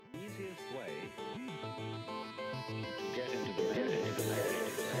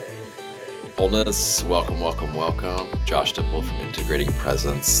Wholeness. Welcome. Josh Dipple from Integrating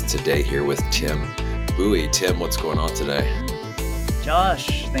Presence. Today here with Tim Bowie. Tim, what's going on today?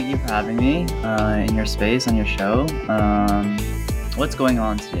 Josh, thank you for having me in your space on your show. What's going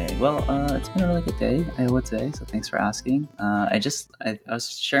on today? Well, it's been a really good day, I would say. So thanks for asking. I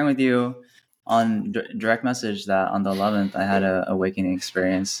was sharing with you on direct message that on the 11th I had a awakening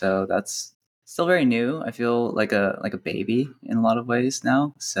experience. So that's still very new. I feel like a baby in a lot of ways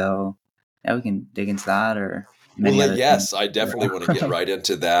now. So yeah, we can dig into that or many other Yes, things. I definitely want to get right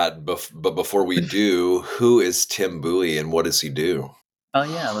into that. But before we do, who is Tim Bowie and what does he do? Oh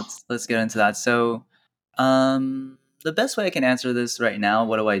yeah, let's get into that. So, the best way I can answer this right now,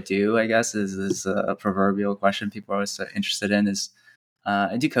 what do I do? I guess is a proverbial question people are always interested in. Is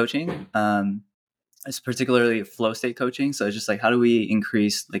I do coaching. It's particularly flow state coaching. So it's just like how do we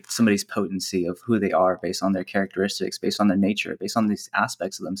increase like somebody's potency of who they are based on their characteristics, based on their nature, based on these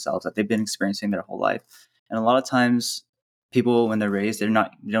aspects of themselves that they've been experiencing their whole life. And a lot of times people when they're raised, they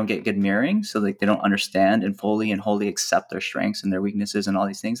don't get good mirroring. So like they don't understand and fully and wholly accept their strengths and their weaknesses and all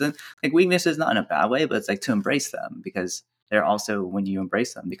these things. And like weaknesses not in a bad way, but it's like to embrace them because they're also when you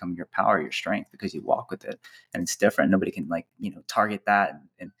embrace them become your power, your strength because you walk with it. And it's different. Nobody can like, target that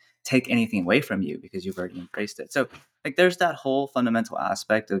and take anything away from you because you've already embraced it. So like there's that whole fundamental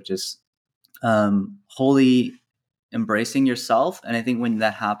aspect of just wholly embracing yourself. And I think when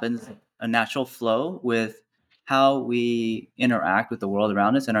that happens, a natural flow with how we interact with the world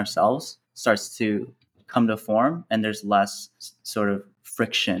around us and ourselves starts to come to form, and there's less sort of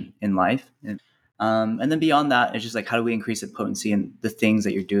friction in life. And then beyond that, it's just like how do we increase the potency in the things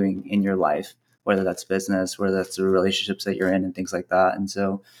that you're doing in your life, whether that's business, whether that's the relationships that you're in, and things like that. And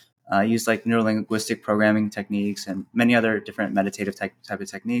so I use like neurolinguistic programming techniques and many other different meditative type of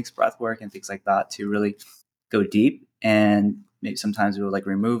techniques, breath work, and things like that to really go deep. And maybe sometimes we will like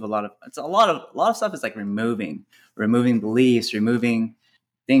remove a lot of stuff is like removing beliefs, removing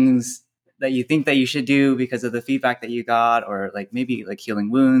things that you think that you should do because of the feedback that you got, or like maybe like healing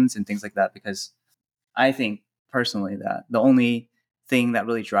wounds and things like that. Because I think personally that the only thing that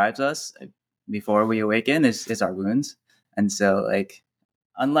really drives us before we awaken is our wounds. And so like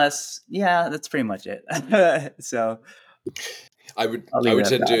that's pretty much it. So I I'll leave it would at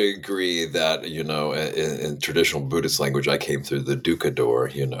tend to that. agree that in traditional Buddhist language, I came through the dukkha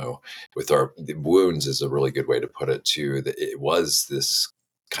door. With our the wounds is a really good way to put it too. That it was this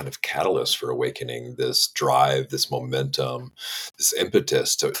kind of catalyst for awakening, this drive, this momentum, this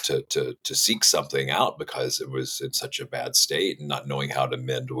impetus to seek something out because it was in such a bad state and not knowing how to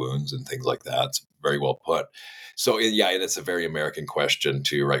mend wounds and things like that. It's very well put. So yeah, and it's a very American question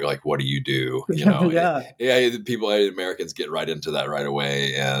too, right? Like, what do you do? Yeah, Americans get right into that right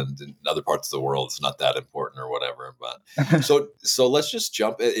away, and in other parts of the world, it's not that important or whatever. But so let's just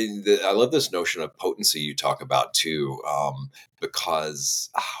jump in. I love this notion of potency you talk about too,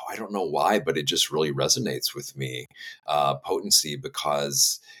 because I don't know why, but it just really resonates with me. Potency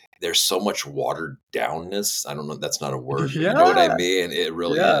because there's so much watered downness. I don't know. That's not a word, but you know what I yeah, mean? It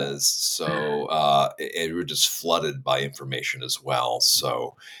really yeah. is. So we're just flooded by information as well.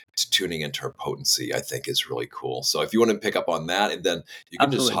 So tuning into our potency, I think, is really cool. So if you want to pick up on that, and then you can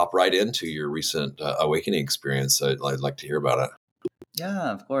just Absolutely. hop right into your recent awakening experience. I'd like to hear about it.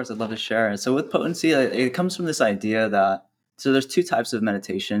 Yeah, of course. I'd love to share. So with potency, it comes from this idea that so there's two types of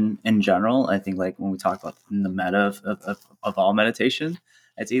meditation in general. I think like when we talk about the meta of all meditation,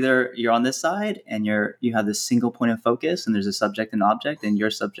 it's either you're on this side and you have this single point of focus and there's a subject and object and you're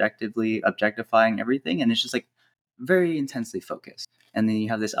subjectively objectifying everything and it's just like very intensely focused. And then you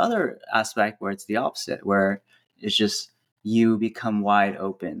have this other aspect where it's the opposite, where it's just you become wide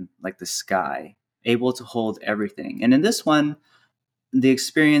open like the sky, able to hold everything. And in this one, the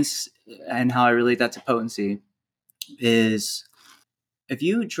experience and how I relate that to potency is if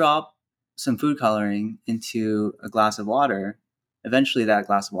you drop some food coloring into a glass of water, eventually that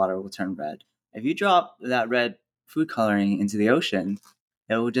glass of water will turn red. If you drop that red food coloring into the ocean,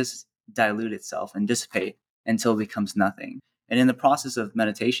 it will just dilute itself and dissipate until it becomes nothing. And in the process of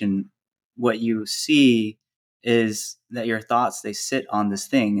meditation, what you see is that your thoughts, they sit on this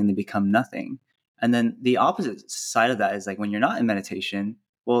thing and they become nothing. And then the opposite side of that is like when you're not in meditation,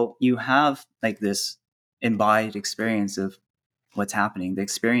 well, you have like this embodied experience of what's happening, the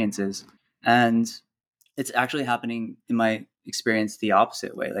experiences. And it's actually happening in my experience the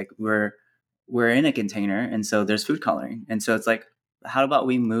opposite way. Like we're in a container and so there's food coloring. And so it's like, how about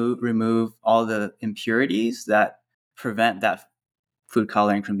we remove all the impurities that prevent that food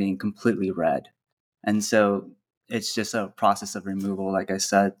coloring from being completely red? And so it's just a process of removal, like I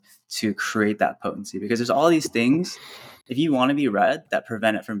said, to create that potency. Because there's all these things, if you want to be red, that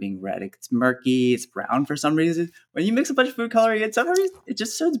prevent it from being red. It's murky, it's brown for some reason. When you mix a bunch of food coloring, it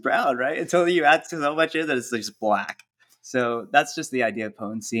just turns brown, right? Until you add so much in that it's just black. So that's just the idea of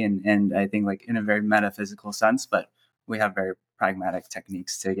potency, and I think like in a very metaphysical sense, but we have very pragmatic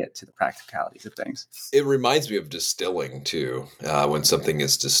techniques to get to the practicalities of things. It reminds me of distilling too, when something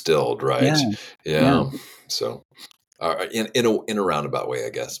is distilled, right? Yeah, yeah. Yeah. So, in a roundabout way, I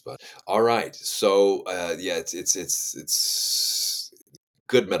guess. But all right. So, yeah, it's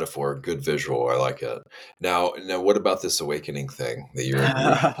good metaphor, good visual. I like it. Now, what about this awakening thing that you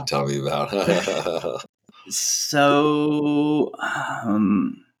tell me about? So,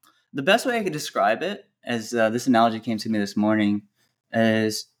 the best way I could describe it, as this analogy came to me this morning,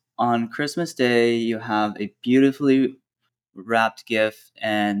 is on Christmas Day, you have a beautifully wrapped gift,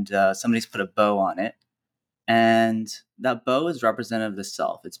 and somebody's put a bow on it. And that bow is representative of the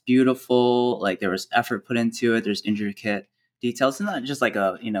self. It's beautiful, like there was effort put into it, there's intricate details. It's not just like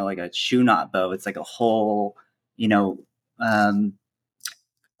a, like a shoe knot bow, it's like a whole, you know, um,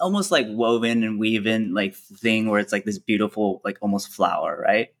 almost like woven and weaving like thing where it's like this beautiful like almost flower,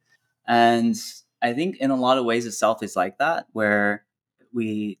 right? And I think in a lot of ways itself is like that, where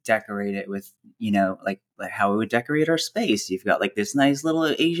we decorate it with, like how we would decorate our space. You've got like this nice little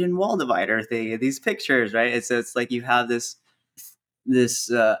Asian wall divider thing, these pictures, right? And so it's like you have this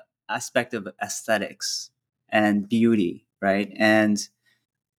aspect of aesthetics and beauty, right? And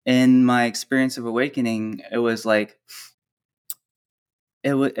in my experience of awakening, it was like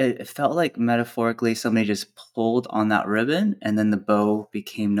it felt like metaphorically somebody just pulled on that ribbon and then the bow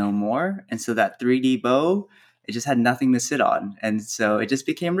became no more. And so that 3D bow, it just had nothing to sit on. And so it just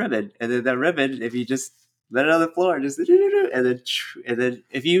became ribbon. And then that ribbon, if you just let it on the floor, just and then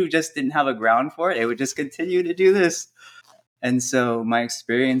if you just didn't have a ground for it, it would just continue to do this. And so my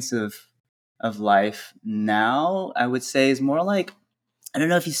experience of life now, I would say, is more like, I don't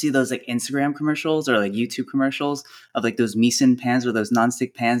know if you see those like Instagram commercials or like YouTube commercials of like those Mission pans or those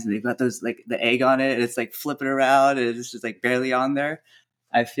nonstick pans, and they've got those like the egg on it, and it's like flipping around, and it's just like barely on there.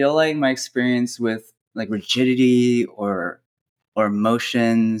 I feel like my experience with like rigidity or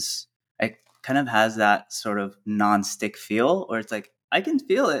emotions, it kind of has that sort of non-stick feel, or it's like I can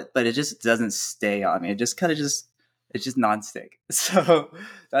feel it, but it just doesn't stay on me. It just kind of just it's just non-stick. So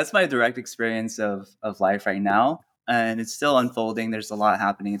that's my direct experience of life right now, and it's still unfolding. There's a lot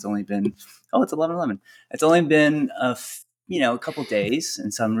happening. It's only been it's 11:11. It's only been a couple days,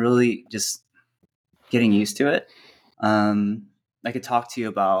 and so I'm really just getting used to it. Um, I could talk to you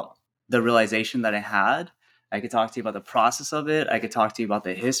about the realization that I had. I could talk to you about the process of it. I could talk to you about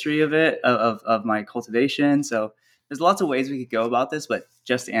the history of it, of my cultivation. So there's lots of ways we could go about this, but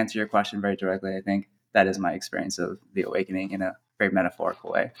just to answer your question very directly, I think that is my experience of the awakening in a very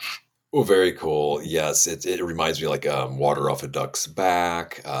metaphorical way. Oh, very cool. Yes, it reminds me like water off a duck's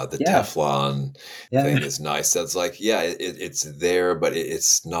back. The Yeah, Teflon yeah. thing is nice. That's like, yeah, it's there, but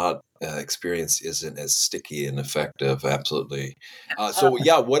it's not. Experience isn't as sticky and effective. Absolutely. So,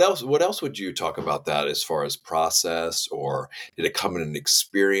 yeah, what else? What else would you talk about that as far as process, or did it come in an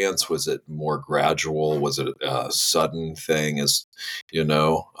experience? Was it more gradual? Was it a sudden thing?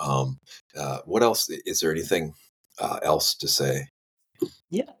 What else? Is there anything else to say?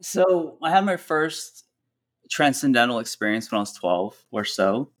 Yeah. So I had my first transcendental experience when I was 12 or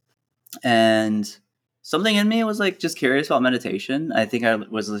so. And something in me was like just curious about meditation. I think I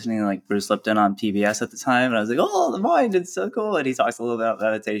was listening to like Bruce Lipton on PBS at the time, and I was like, "Oh, the mind, it's so cool!" And he talks a little bit about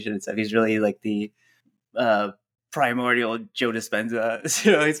meditation and stuff. He's really like the uh, primordial Joe Dispenza.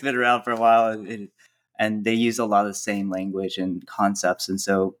 He's been around for a while, and they use a lot of the same language and concepts. And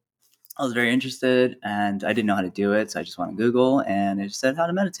so I was very interested, and I didn't know how to do it, so I just went on Google and it just said how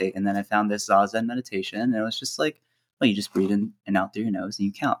to meditate. And then I found this Zazen meditation, and it was just like, well, you just breathe in and out through your nose and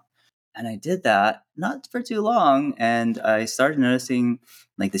you count. And I did that not for too long, and I started noticing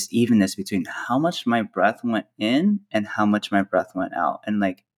like this evenness between how much my breath went in and how much my breath went out. And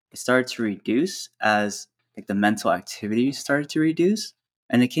like it started to reduce as like the mental activity started to reduce.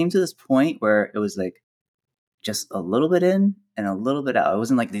 And it came to this point where it was like just a little bit in and a little bit out. It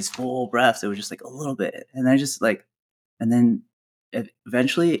wasn't like these full breaths. It was just like a little bit. And I just like, and then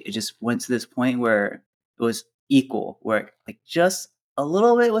eventually it just went to this point where it was equal, where like just a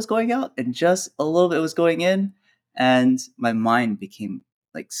little bit was going out and just a little bit was going in. And my mind became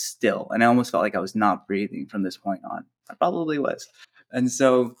like still. And I almost felt like I was not breathing from this point on. I probably was. And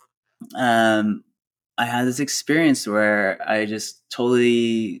so um, I had this experience where I just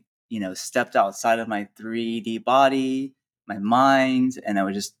totally, stepped outside of my 3D body, my mind, and I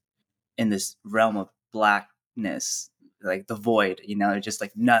was just in this realm of black nothingness, like the void, just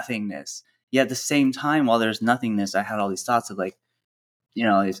like nothingness. Yet at the same time, while there's nothingness, I had all these thoughts of like,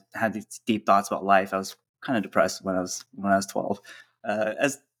 I had these deep thoughts about life. I was kind of depressed when I was 12,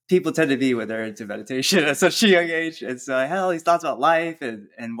 as people tend to be when they're into meditation at such a young age. And so I had all these thoughts about life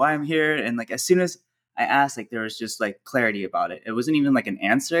and why I'm here. And like as soon as I asked, like there was just like clarity about it. It wasn't even like an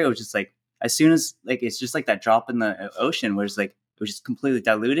answer. It was just like as soon as like it's just like that drop in the ocean where it's like it was just completely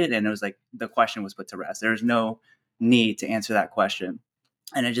diluted, and it was like the question was put to rest. There was no need to answer that question,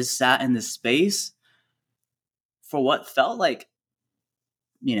 and I just sat in this space for what felt like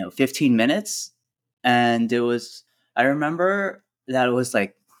 15 minutes. And I remember that it was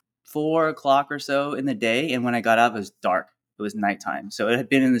like 4 o'clock or so in the day. And when I got up, it was dark. It was nighttime. So it had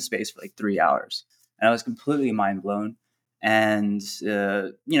been in the space for like 3 hours. And I was completely mind blown. And,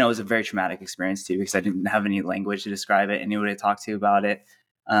 it was a very traumatic experience too, because I didn't have any language to describe it, anybody to talk to about it.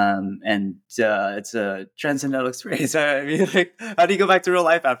 And it's a transcendental experience. I mean, like, how do you go back to real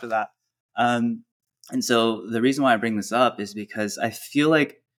life after that? Um, and so the reason why I bring this up is because I feel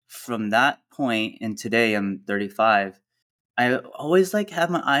like from that point, and today I'm 35, I always like have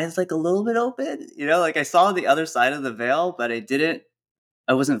my eyes like a little bit open, like I saw the other side of the veil, but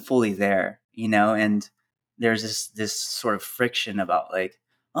I wasn't fully there, and there's this sort of friction about like,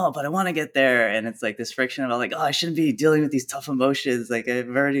 oh, but I want to get there. And it's like this friction about like, oh, I shouldn't be dealing with these tough emotions. Like I've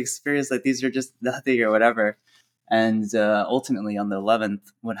already experienced like these are just nothing or whatever. And ultimately on the 11th,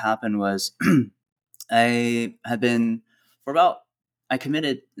 what happened was I had been for about, I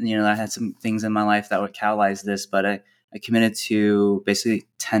committed, I had some things in my life that would catalyze this, but I committed to basically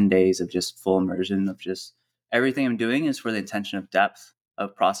 10 days of just full immersion of just everything I'm doing is for the intention of depth,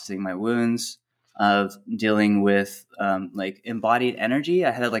 of processing my wounds, of dealing with like embodied energy.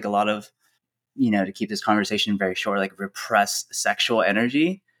 I had like a lot of, to keep this conversation very short, like repressed sexual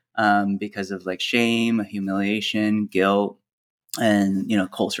energy because of like shame, humiliation, guilt,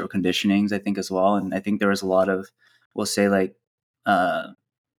 and cultural conditionings, I think, as well. And I think there was a lot of, we'll say, like uh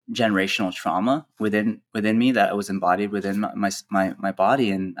generational trauma within me that was embodied within my body,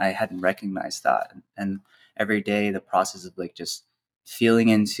 and I hadn't recognized that. And every day the process of like just feeling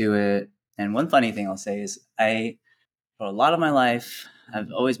into it. And one funny thing I'll say is I for a lot of my life,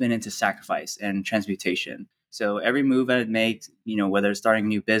 I've always been into sacrifice and transmutation. So every move I'd make, whether it's starting a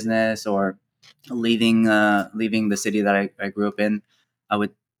new business or leaving the city that I grew up in, I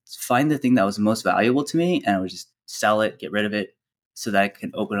would find the thing that was most valuable to me, and I would just sell it, get rid of it, so that I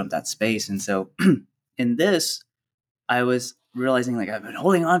can open up that space. And so, in this, I was realizing like I've been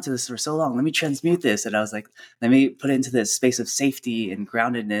holding on to this for so long. Let me transmute this, and I was like, let me put it into this space of safety and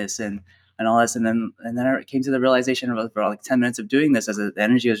groundedness and all this. And then I came to the realization of about like 10 minutes of doing this as the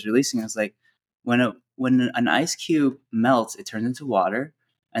energy was releasing. I was like, when an ice cube melts, it turns into water,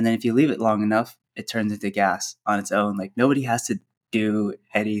 and then if you leave it long enough, it turns into gas on its own. Like nobody has to do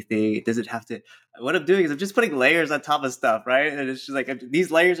anything. It doesn't have to. What I'm doing is I'm just putting layers on top of stuff, right? And it's just like these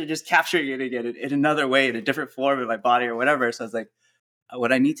layers are just capturing it again in another way, in a different form in my body or whatever. So I was like,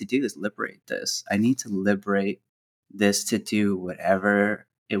 what I need to do is liberate this. I need to liberate this to do whatever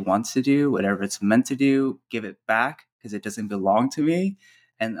it wants to do, whatever it's meant to do, give it back because it doesn't belong to me,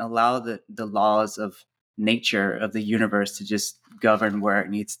 and allow the laws of nature of the universe to just govern where it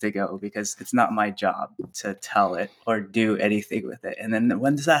needs to go, because it's not my job to tell it or do anything with it. And then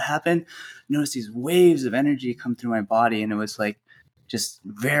when does that happen? Notice these waves of energy come through my body, and it was like just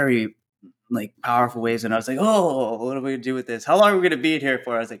very like powerful waves. And I was like, oh, what are we gonna do with this? How long are we gonna be in here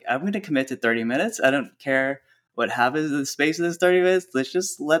for? I was like, I'm gonna commit to 30 minutes. I don't care what happens in the space of this 30 minutes. Let's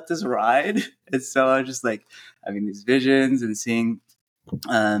just let this ride. And so I was just like having these visions and seeing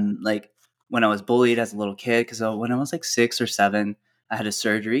like when I was bullied as a little kid, because when I was like 6 or 7, I had a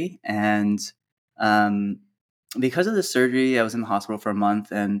surgery. And um, because of the surgery, I was in the hospital for a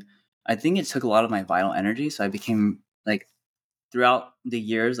month, and I think it took a lot of my vital energy. So I became like throughout the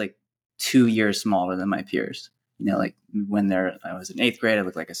years, like 2 years smaller than my peers. Like when I was in eighth grade, I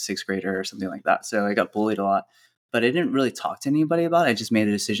looked like a sixth grader or something like that. So I got bullied a lot, but I didn't really talk to anybody about it. I just made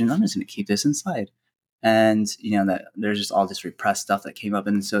a decision. I'm just going to keep this inside. And, that there's just all this repressed stuff that came up.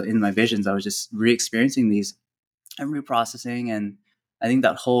 And so in my visions, I was just re-experiencing these and reprocessing. And I think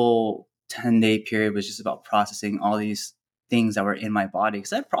that whole 10-day period was just about processing all these things that were in my body,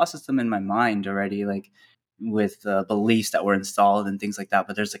 because I processed them in my mind already, like with beliefs that were installed and things like that.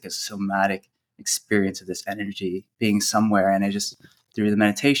 But there's like a somatic experience of this energy being somewhere. And I just, through the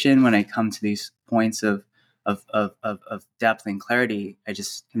meditation, when I come to these points of depth and clarity, I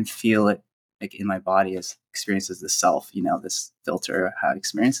just can feel it like in my body as experiences the self, this filter how I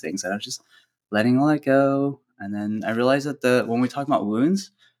experience things. And I was just letting all that go. And then I realized that when we talk about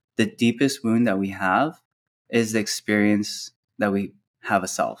wounds, the deepest wound that we have is the experience that we have a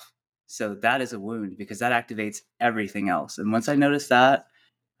self. So that is a wound because that activates everything else. And once I noticed that,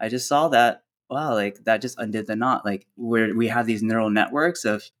 I just saw that, wow, like that just undid the knot. Like where we have these neural networks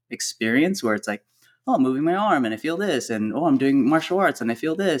of experience where it's like, oh, I'm moving my arm and I feel this, and oh, I'm doing martial arts and I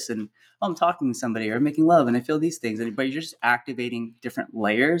feel this, and oh, I'm talking to somebody or making love and I feel these things. But you're just activating different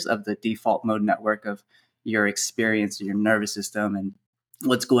layers of the default mode network of your experience, your nervous system, and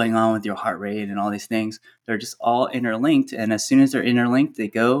what's going on with your heart rate and all these things. They're just all interlinked. And as soon as they're interlinked, they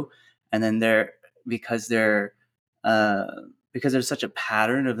go, and then because they're, uh, because there's such a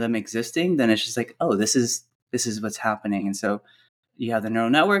pattern of them existing, then it's just like, oh, this is what's happening. And so you have the neural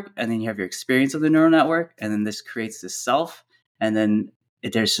network, and then you have your experience of the neural network, and then this creates this self, and then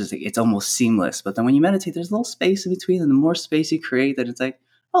there's just like, it's almost seamless. But then when you meditate, there's a little space in between, and the more space you create, then it's like,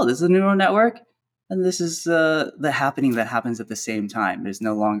 oh, this is a neural network, and this is the happening that happens at the same time. It's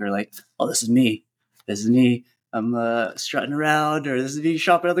no longer like, oh, this is me, this is me. I'm strutting around, or this is me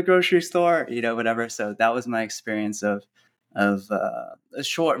shopping at the grocery store, whatever. So that was my experience of a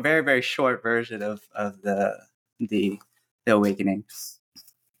short, very very short version of the the awakening.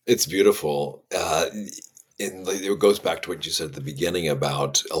 It's beautiful. And it goes back to what you said at the beginning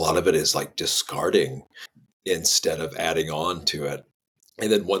about a lot of it is like discarding instead of adding on to it.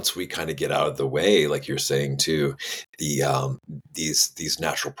 And then once we kind of get out of the way, like you're saying too, the these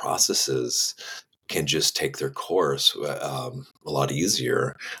natural processes can just take their course a lot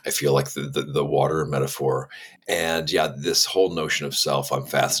easier. I feel like the water metaphor, and yeah, this whole notion of self, I'm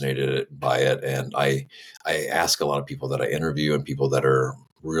fascinated by it, and I ask a lot of people that I interview and people that are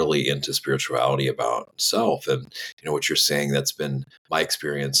really into spirituality about self, and what you're saying. That's been my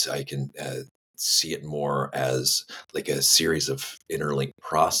experience. I can see it more as like a series of interlinked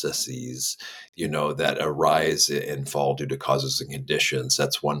processes, that arise and fall due to causes and conditions.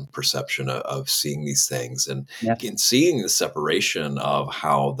 That's one perception of seeing these things, and Yeah, in seeing the separation of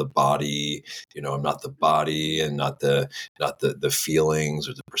how the body, I'm not the body, and not the feelings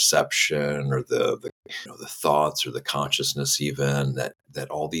or the perception or the thoughts or the consciousness, even that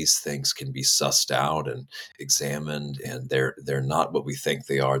all these things can be sussed out and examined, and they're not what we think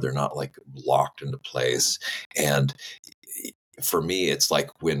they are. They're not like locked into place. And for me, it's like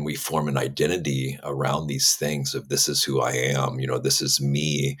when we form an identity around these things of, this is who I am, this is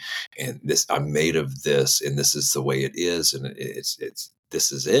me, and this, I'm made of this, and this is the way it is, and it's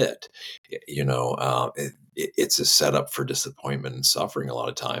this is it. It's a setup for disappointment and suffering a lot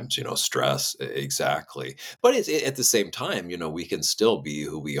of times, stress. Exactly. But at the same time, we can still be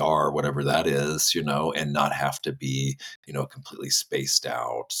who we are, whatever that is, and not have to be, completely spaced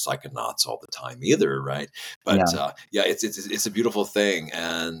out psychonauts all the time either, right? But yeah. yeah, it's a beautiful thing.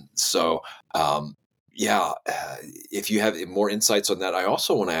 And so yeah, if you have more insights on that, I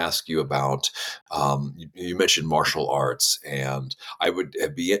also want to ask you about, you mentioned martial arts, and I would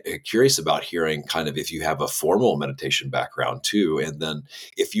be curious about hearing kind of if you have a formal meditation background too, and then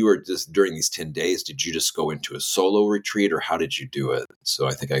if you were just during these 10 days, did you just go into a solo retreat, or how did you do it? So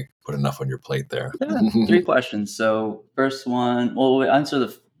I think I put enough on your plate there. Yeah, three questions. So first one, well, we'll answer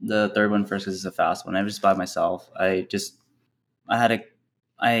the third one first because it's a fast one. I was just by myself. I had a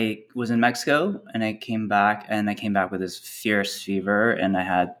I was in Mexico, and I came back with this fierce fever, and I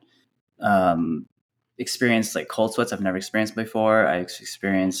had um, experienced like cold sweats I've never experienced before. I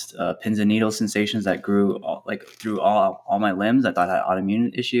experienced pins and needle sensations that grew like through all my limbs. I thought I had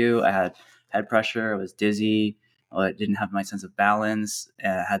autoimmune issue. I had head pressure. I was dizzy. I didn't have my sense of balance.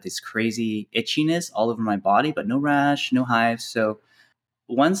 I had this crazy itchiness all over my body, but no rash, no hives. So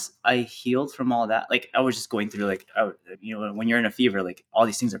once I healed from all that, like I was just going through like, when you're in a fever, like all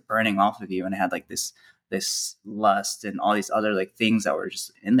these things are burning off of you, and I had like this lust and all these other like things that were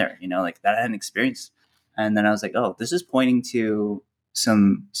just in there, like that I hadn't experienced. And then I was like, oh, this is pointing to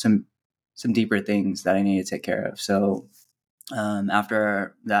some deeper things that I need to take care of. So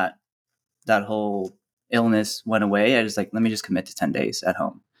after that whole illness went away, I was like, let me just commit to 10 days at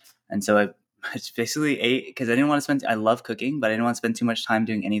home. And so I just basically ate because I didn't want to I love cooking, but I didn't want to spend too much time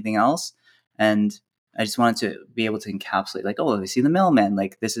doing anything else. And I just wanted to be able to encapsulate, like, oh, I see the mailman.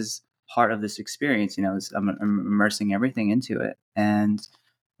 Like, this is part of this experience, I'm immersing everything into it. And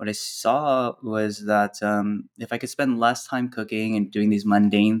what I saw was that if I could spend less time cooking and doing these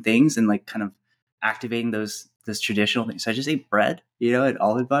mundane things and like kind of activating those traditional things. So I just ate bread, and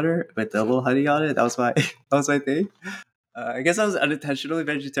almond butter with a little honey on it. That was my that was my thing. I guess I was unintentionally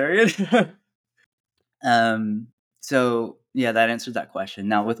vegetarian. um, so yeah, that answered that question.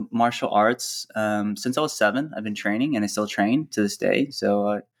 Now with martial arts, since I was 7, I've been training, and I still train to this day. So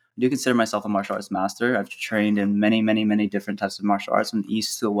I do consider myself a martial arts master. I've trained in many, many, many different types of martial arts, from the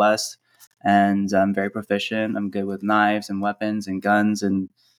east to the west. and I'm very proficient. I'm good with knives and weapons and guns and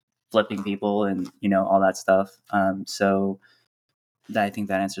flipping people and all that stuff. So I think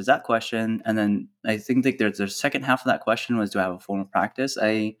that answers that question. And then I think like there's the second half of that question was, do I have a form of practice?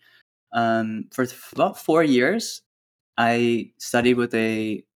 I for about 4 years I studied with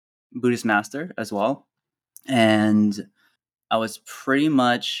a Buddhist master as well, and I was pretty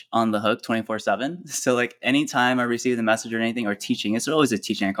much on the hook 24/7. So like anytime I received a message or anything or teaching, it's always a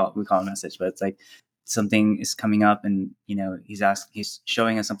teaching. We call it a message, but it's like something is coming up and he's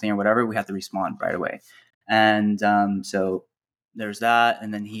showing us something or whatever, we have to respond right away. And so there's that.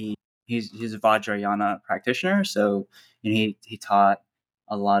 And then he's a Vajrayana practitioner, so he taught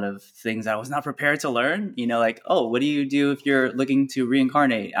a lot of things that I was not prepared to learn. Like, oh, what do you do if you're looking to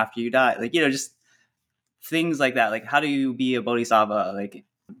reincarnate after you die? Like, just things like that. Like, how do you be a bodhisattva? Like,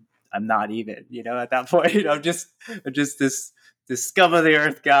 I'm not even, at that point. I'm just this scum of the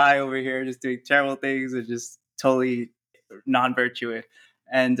earth guy over here, just doing terrible things and just totally non-virtuous.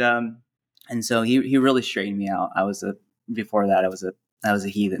 And so he really straightened me out. Before that I was a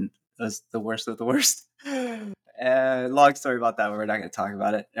heathen. I was the worst of the worst. Long story about that. We're not going to talk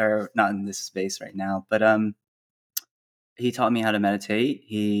about it, or not in this space right now. But he taught me how to meditate.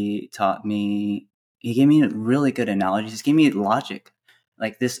 He gave me really good analogies. He gave me logic,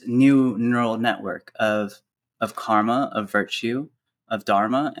 like this new neural network of karma, of virtue, of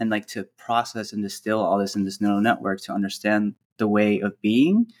dharma, and like to process and distill all this in this neural network to understand the way of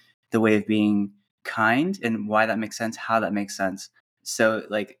being kind, and why that makes sense, how that makes sense. So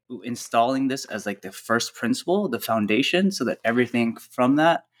like installing this as like the first principle, the foundation, so that everything from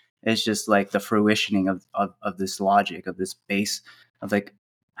that is just like the fruitioning of this logic, of this base, of like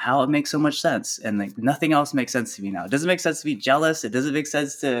how it makes so much sense. And like nothing else makes sense to me now. It doesn't make sense to be jealous. It doesn't make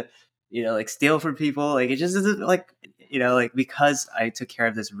sense to, like steal from people. Like it just doesn't, like, like, because I took care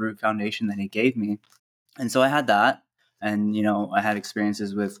of this root foundation that he gave me. And so I had that. And, I had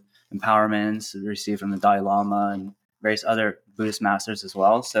experiences with empowerments received from the Dalai Lama and various other Buddhist masters as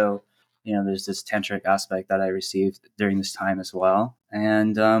well. So, there's this tantric aspect that I received during this time as well.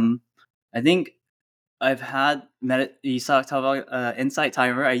 And I think I've had you saw talk about Insight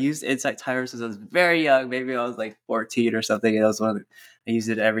Timer. I used Insight Timer since I was very young. Maybe I was like 14 or something. And I used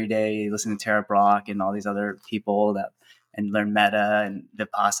it every day, listening to Tara Brock and all these other people and learn meta and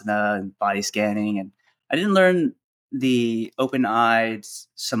Vipassana and body scanning. And I didn't learn the open-eyed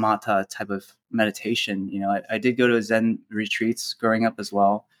samatha type of meditation. I did go to Zen retreats growing up as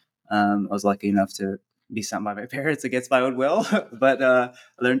well. I was lucky enough to be sent by my parents against my own will, but I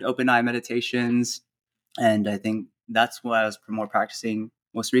learned open-eye meditations, and I think that's what I was more practicing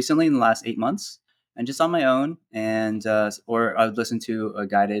most recently in the last 8 months, and just on my own. And or I would listen to a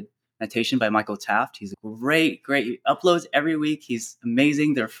guided meditation by Michael Taft. He's great. He uploads every week. He's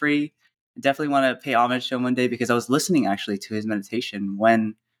amazing. They're free. I definitely want to pay homage to him one day, because I was listening actually to his meditation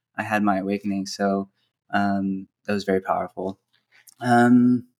when I had my awakening. So that was very powerful.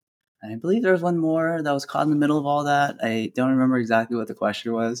 I believe there was one more that was caught in the middle of all that. I don't remember exactly what the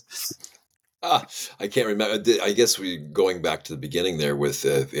question was. Ah, I can't remember. I guess we going back to the beginning there with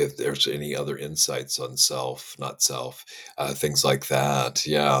if there's any other insights on self, not self, things like that.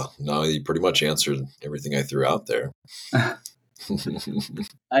 Yeah, no, you pretty much answered everything I threw out there. I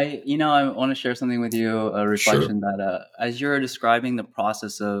want to share something with you, a Sure. reflection that as you're describing the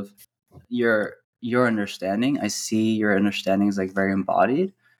process of your understanding, I see your understanding is like very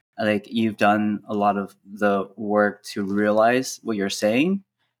embodied. Like you've done a lot of the work to realize what you're saying,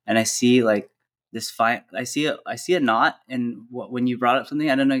 and I see like this fine. I see a knot, and when you brought up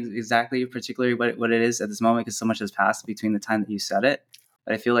something, I don't know exactly particularly what it is at this moment, because so much has passed between the time that you said it.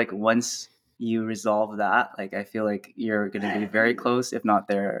 But I feel like once you resolve that, like I feel like you're going to be very close, if not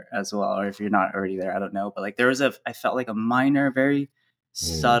there as well, or if you're not already there, I don't know. But like I felt like a minor, very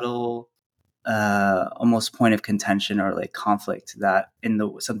Mm. subtle, almost point of contention or like conflict that in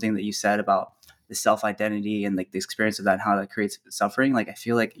the something that you said about the self identity and like the experience of that, and how that creates suffering. Like I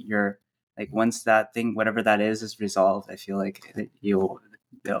feel like you're like, once that thing, whatever that is resolved, I feel like you'll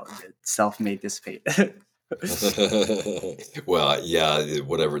self may dissipate. Well, yeah,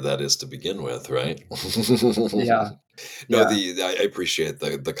 whatever that is to begin with, right? Yeah, No, yeah. I appreciate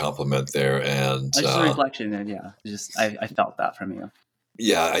the compliment there, and Just a reflection, and yeah, just I felt that from you.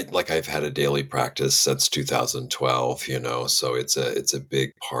 yeah, I've had a daily practice since 2012, so it's a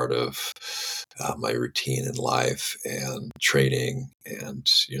big part of my routine in life and training, and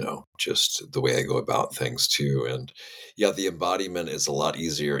just the way I go about things too. And yeah, the embodiment is a lot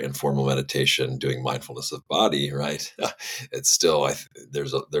easier in formal meditation, doing mindfulness of body, right? It's still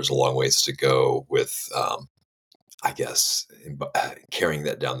there's a long ways to go with I guess, carrying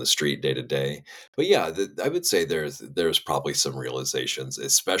that down the street day to day. But yeah, I would say there's probably some realizations,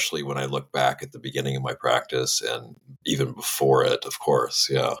 especially when I look back at the beginning of my practice and even before it, of course.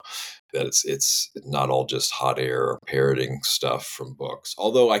 Yeah, that it's not all just hot air or parroting stuff from books.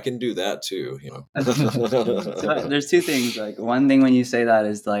 Although I can do that too, you So know. there's two things. Like one thing when you say that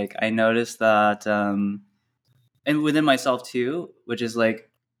is like I noticed that and within myself too, which is like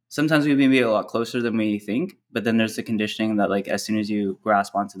sometimes we may be a lot closer than we think, but then there's the conditioning that like as soon as you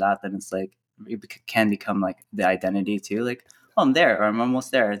grasp onto that, then it's like can become like the identity too. Like, oh, I'm there or I'm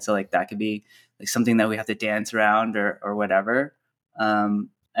almost there. And so like that could be like something that we have to dance around or whatever.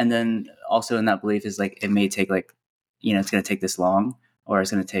 And then also in that belief is like it may take like, it's gonna take this long or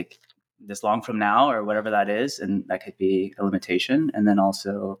it's gonna take this long from now or whatever that is. And that could be a limitation. And then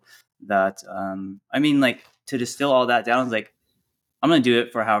also that I mean like to distill all that down is like I'm gonna do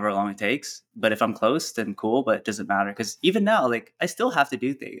it for however long it takes. But if I'm close, then cool. But it doesn't matter because even now, like I still have to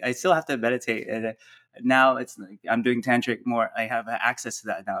do things. I still have to meditate, and now it's like I'm doing tantric more. I have access to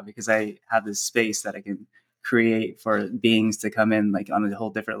that now because I have this space that I can create for beings to come in like on a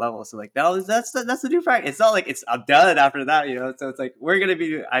whole different level. So like now that's the new practice. It's not like it's I'm done after that, So it's like we're gonna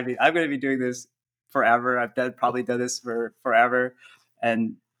be. I mean, I'm gonna be doing this forever. I've probably done this for forever,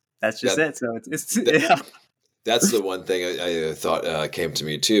 and that's just that it. So it's that yeah. That's the one thing I thought came to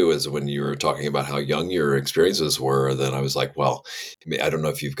me too is when you were talking about how young your experiences were. Then I was like, well, I don't know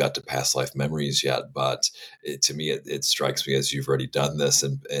if you've got to past life memories yet, but to me, it strikes me as you've already done this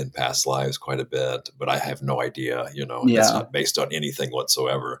in past lives quite a bit. But I have no idea, and that's Yeah. not based on anything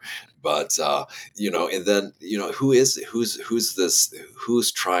whatsoever. But and then who's this?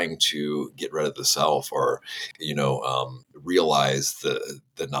 Who's trying to get rid of the self or realize the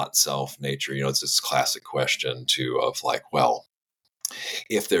not self nature? It's this classic question too of like, well,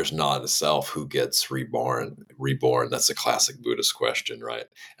 if there's not a self, who gets reborn? That's a classic Buddhist question, right?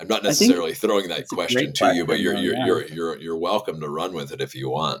 I'm not I think necessarily throwing that it's a question great to you, but question, you're though. you're Yeah, you're you're welcome to run with it if you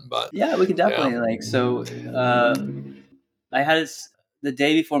want. But yeah, we could yeah. definitely like. So, I had the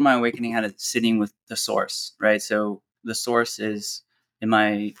day before my awakening. Had a sitting with the source, right? So the source is in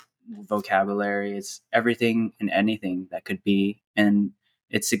my vocabulary. It's everything and anything that could be, and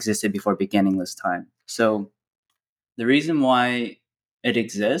it's existed before beginningless time. So the reason why it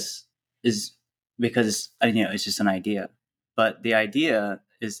exists is because it's just an idea. But the idea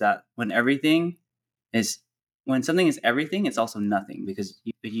is that is when something is everything, it's also nothing because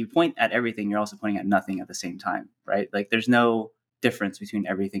if you point at everything, you're also pointing at nothing at the same time, right? Like there's no difference between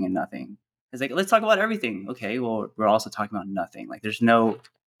everything and nothing. It's like let's talk about everything. Okay, well we're also talking about nothing. Like there's no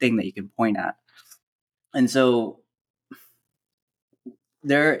thing that you can point at, and so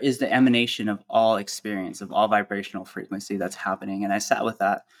there is the emanation of all experience, of all vibrational frequency that's happening. And I sat with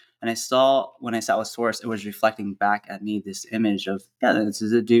that and I saw when I sat with Source, it was reflecting back at me this image of, yeah, this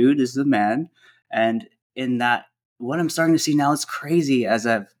is a dude, this is a man. And in that, what I'm starting to see now is crazy as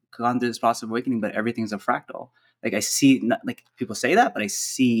I've gone through this process of awakening, but everything's a fractal. Like I see, like people say that, but I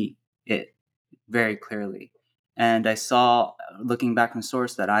see it very clearly. And I saw, looking back from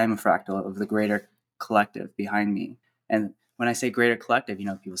Source, that I am a fractal of the greater collective behind me. And when I say greater collective,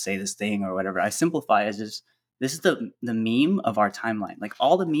 people say this thing or whatever. I simplify as just this is the meme of our timeline. Like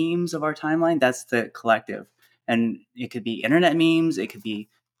all the memes of our timeline, that's the collective. And it could be internet memes, it could be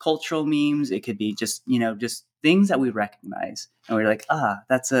cultural memes, it could be just things that we recognize. And we're like,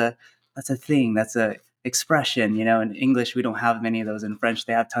 that's a thing, that's a expression. In English we don't have many of those. In French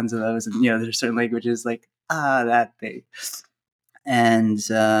they have tons of those. And there's certain languages like that thing. And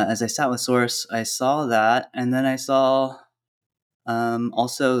as I sat with Source, I saw that, and then I saw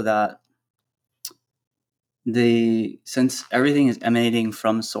also that the since everything is emanating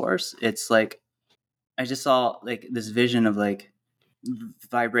from Source, it's like I just saw like this vision of like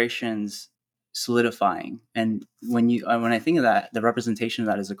vibrations solidifying. And when I think of that, the representation of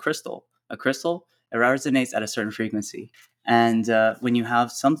that is a crystal. A crystal, it resonates at a certain frequency. And when you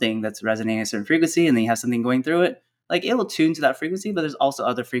have something that's resonating at a certain frequency, and then you have something going through it, like it will tune to that frequency. But there's also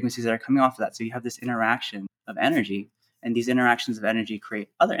other frequencies that are coming off of that. So you have this interaction of energy, and these interactions of energy create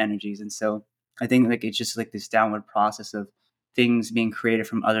other energies. And so I think like it's just like this downward process of things being created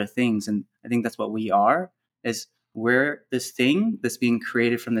from other things. And I think that's what we are, is we're this thing that's being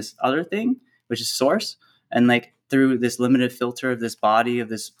created from this other thing, which is Source. And like through this limited filter of this body, of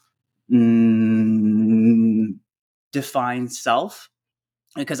this defined self,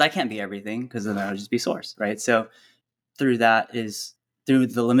 because I can't be everything, because then I would just be Source, right? So through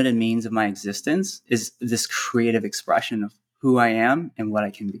the limited means of my existence is this creative expression of who I am and what I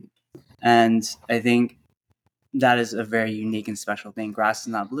can be. And I think that is a very unique and special thing. Grass is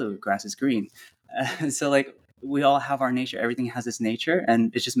not blue, grass is green. So like we all have our nature. Everything has its nature,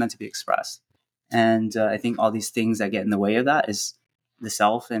 and it's just meant to be expressed. And I think all these things that get in the way of that is the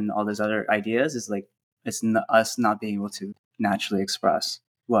self and all those other ideas. Is like us not being able to naturally express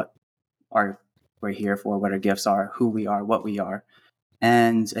what our we're here for, what our gifts are, who we are, what we are.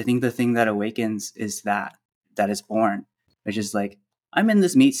 And I think the thing that awakens is that is born, which is like, I'm in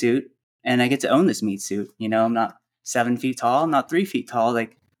this meat suit and I get to own this meat suit. You know, I'm not 7 feet tall, I'm not 3 feet tall.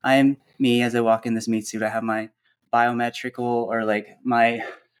 Like, I'm me as I walk in this meat suit. I have my biometrical, or like my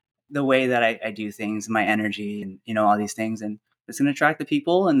the way that I do things, my energy, and all these things, and it's going to attract the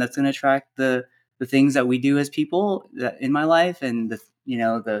people, and that's going to attract the things that we do as people that in my life, and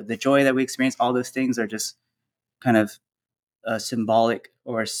the joy that we experience. All those things are just kind of a symbolic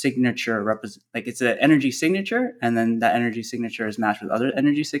or a signature represent, like it's an energy signature, and then that energy signature is matched with other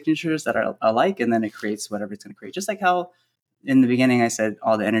energy signatures that are alike, and then it creates whatever it's going to create. Just like how in the beginning I said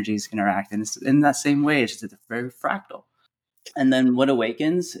all the energies interact, and it's in that same way. It's just very fractal. And then what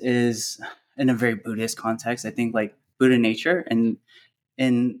awakens is, in a very Buddhist context, I think, like Buddha nature.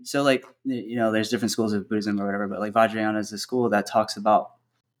 And so, like, there's different schools of Buddhism or whatever, but like Vajrayana is a school that talks about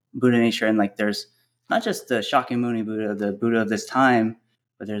Buddha nature, and like there's not just the Shakyamuni Buddha, the Buddha of this time,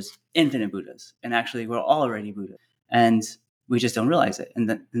 but there's infinite Buddhas, and actually we're all already Buddha, and we just don't realize it. And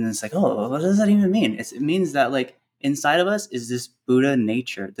then it's like, oh, what does that even mean? It means that, like, inside of us is this Buddha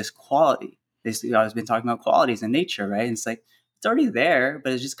nature, this quality. I've been talking about qualities in nature, right? And it's like it's already there,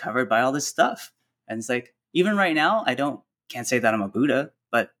 but it's just covered by all this stuff. And it's like, even right now, can't say that I'm a Buddha,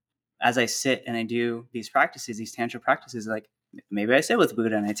 but as I sit and I do these practices, these tantra practices, like, maybe I sit with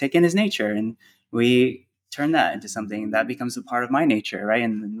Buddha and I take in his nature, and we turn that into something that becomes a part of my nature, right?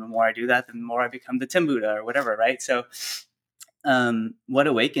 And the more I do that, the more I become the Tim Buddha or whatever, right? So, what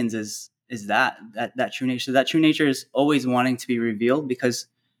awakens is that true nature. That true nature is always wanting to be revealed, because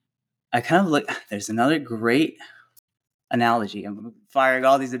I kind of like. There's another great analogy. I'm firing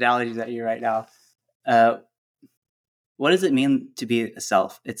all these analogies at you right now. Uh, what does it mean to be a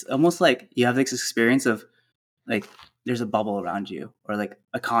self? It's almost like you have this experience of, like, there's a bubble around you, or like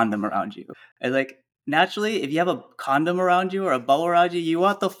a condom around you, and like naturally, if you have a condom around you or a bubble around you, you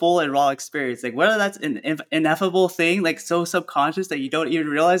want the full and raw experience. Like, whether that's an ineffable thing, like so subconscious that you don't even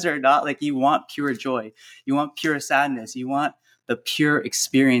realize it or not, like, you want pure joy, you want pure sadness, you want the pure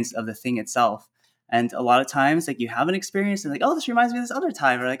experience of the thing itself. And a lot of times, like, you have an experience and like, oh, this reminds me of this other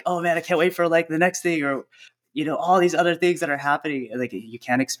time, or like, oh man, I can't wait for like the next thing, or all these other things that are happening. Like, you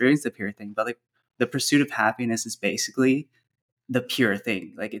can't experience the pure thing. But like, the pursuit of happiness is basically the pure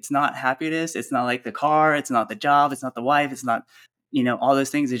thing. Like, it's not happiness, it's not like the car, it's not the job, it's not the wife, it's not all those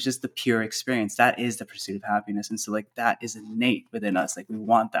things. It's just the pure experience. That is the pursuit of happiness. And so, like, that is innate within us. Like, we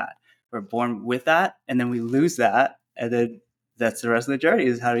want that, we're born with that, and then we lose that, and then that's the rest of the journey,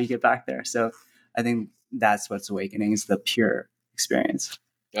 is how do you get back there. So I think that's what's awakening, is the pure experience.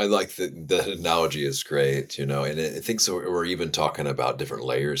 I like the analogy is great, and I think so. We're even talking about different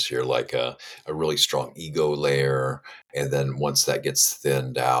layers here, like a really strong ego layer, and then once that gets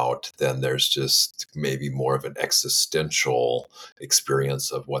thinned out, then there's just maybe more of an existential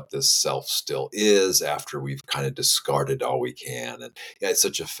experience of what this self still is after we've kind of discarded all we can. And yeah, it's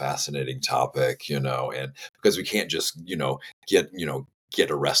such a fascinating topic, and because we can't just get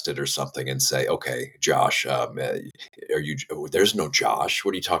arrested or something and say, okay, Josh, are you, there's no Josh,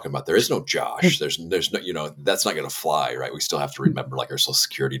 what are you talking about? There is no Josh. There's no, that's not going to fly, right? We still have to remember, like, our social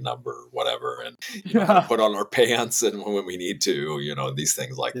security number or whatever, and how to Yeah, put on our pants and when we need to, these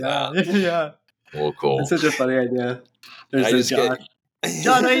things like yeah, that. yeah. Well, That's cool. such a funny idea. And There's I no just get Josh.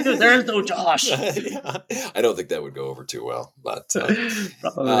 Josh, what are you doing? There is no Josh. yeah, I don't think that would go over too well, but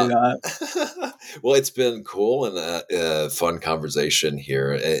Probably uh, not. well, it's been cool and a fun conversation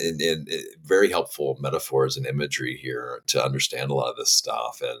here, and very helpful metaphors and imagery here to understand a lot of this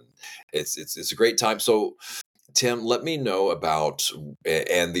stuff, and it's a great time. So, Tim, let me know about,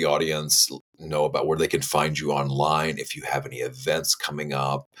 and the audience know about, where they can find you online, if you have any events coming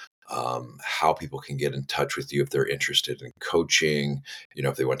up, how people can get in touch with you if they're interested in coaching,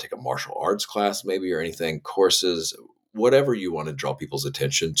 if they want to take a martial arts class, maybe, or anything, courses, whatever you want to draw people's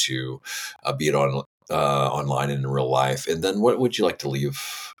attention to, be it online and in real life. And then what would you like to leave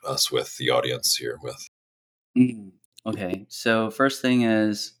us with, the audience here with? Mm. Okay, so first thing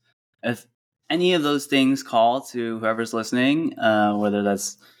is, if any of those things call to whoever's listening, whether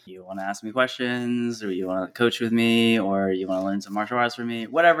that's you want to ask me questions, or you want to coach with me, or you want to learn some martial arts from me,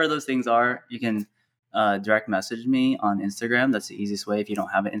 whatever those things are, you can direct message me on Instagram. That's the easiest way. If you don't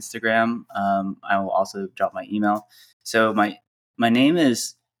have an Instagram, I will also drop my email. So my name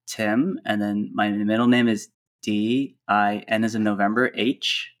is Tim, and then my middle name is Din, as in November,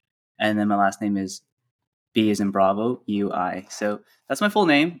 H, and then my last name is B is in Bravo, UI. So that's my full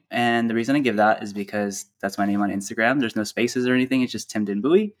name. And the reason I give that is because that's my name on Instagram. There's no spaces or anything. It's just Tim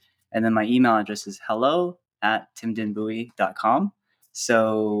Dinbui. And then my email address is hello@timdinbui.com.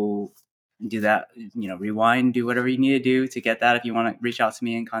 So do that, rewind, do whatever you need to do to get that if you want to reach out to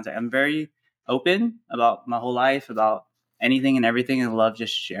me and contact. I'm very open about my whole life, about anything and everything, and love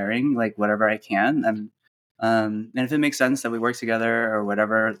just sharing like whatever I can. And if it makes sense that we work together or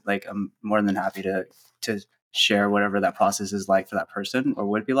whatever, like I'm more than happy to share whatever that process is like for that person or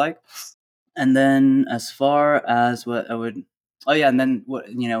would be like. And then as far as what I would, oh yeah, and then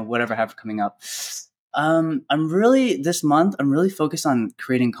whatever I have coming up. I'm really this month. I'm really focused on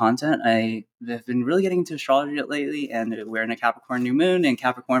creating content. I've been really getting into astrology lately, and we're in a Capricorn new moon, and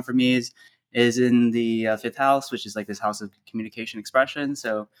Capricorn for me is in the fifth house, which is like this house of communication expression.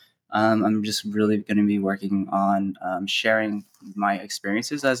 So I'm just really going to be working on sharing my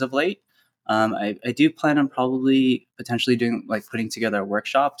experiences as of late. I do plan on probably potentially doing like putting together a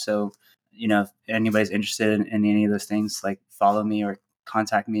workshop. So if anybody's interested in any of those things, like follow me or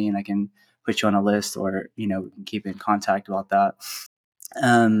contact me, and I can put you on a list, or we can keep in contact about that.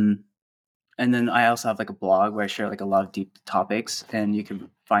 Um, and then I also have like a blog where I share like a lot of deep topics, and you can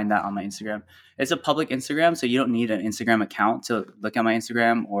find that on my Instagram. It's a public Instagram, so you don't need an Instagram account to look at my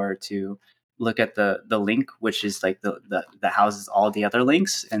Instagram or to look at the link, which is like the houses all the other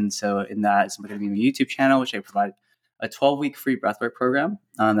links. And so in that, it's going to be my YouTube channel, which I provide a 12-week free breathwork program.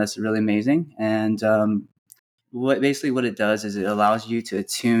 That's really amazing. And what it does is it allows you to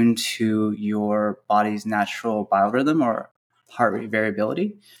attune to your body's natural biorhythm or heart rate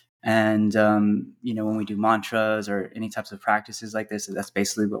variability. And when we do mantras or any types of practices like this, that's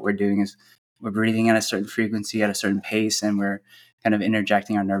basically what we're doing is we're breathing at a certain frequency at a certain pace, and we're kind of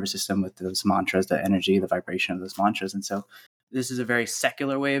interjecting our nervous system with those mantras, the energy, the vibration of those mantras. And so this is a very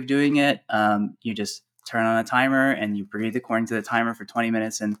secular way of doing it. You just turn on a timer and you breathe according to the timer for 20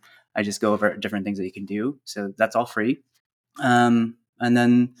 minutes, and I just go over different things that you can do. So that's all free. And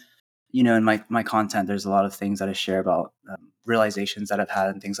then, in my content, there's a lot of things that I share about realizations that I've had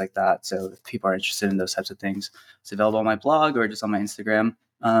and things like that. So if people are interested in those types of things, it's available on my blog or just on my Instagram.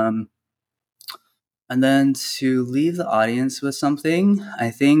 And then to leave the audience with something,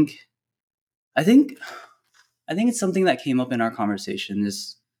 I think, I think it's something that came up in our conversation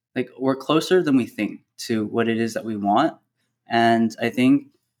is like we're closer than we think to what it is that we want. And I think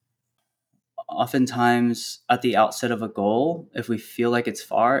oftentimes at the outset of a goal, if we feel like it's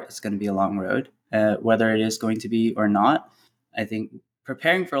far, it's going to be a long road, whether it is going to be or not. I think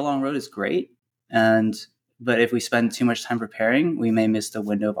preparing for a long road is great, but if we spend too much time preparing, we may miss the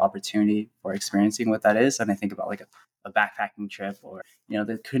window of opportunity for experiencing what that is. And I think about like a backpacking trip, or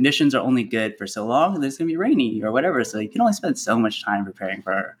the conditions are only good for so long, and it's going to be rainy or whatever. So you can only spend so much time preparing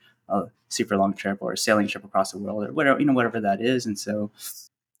for a super long trip or a sailing trip across the world or whatever that is. And so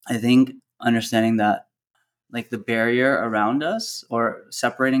I think understanding that like the barrier around us or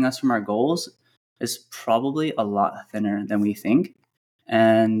separating us from our goals is probably a lot thinner than we think.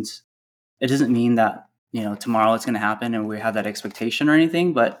 And it doesn't mean that, tomorrow it's going to happen and we have that expectation or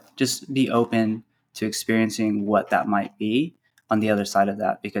anything, but just be open to experiencing what that might be on the other side of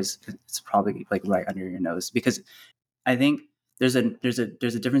that, because it's probably like right under your nose. Because I think there's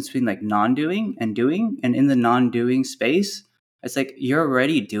a difference between like non-doing and doing, and in the non-doing space, it's like you're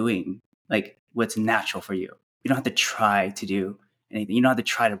already doing like what's natural for you. You don't have to try to do anything. You don't have to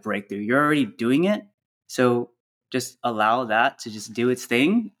try to break through. You're already doing it. So just allow that to just do its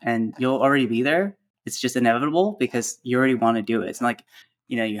thing, and you'll already be there. It's just inevitable because you already want to do it. It's not like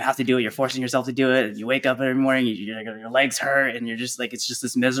you have to do it. You're forcing yourself to do it. And you wake up every morning, your legs hurt, and you're just like it's just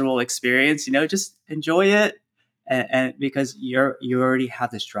this miserable experience. Just enjoy it, and because you already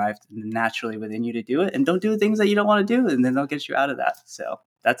have this drive naturally within you to do it, and don't do things that you don't want to do, and then they'll get you out of that. So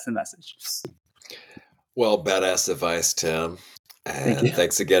that's the message. Well, badass advice, Tim. Thank And you.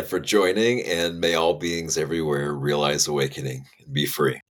 thanks again for joining. And may all beings everywhere realize awakening and be free.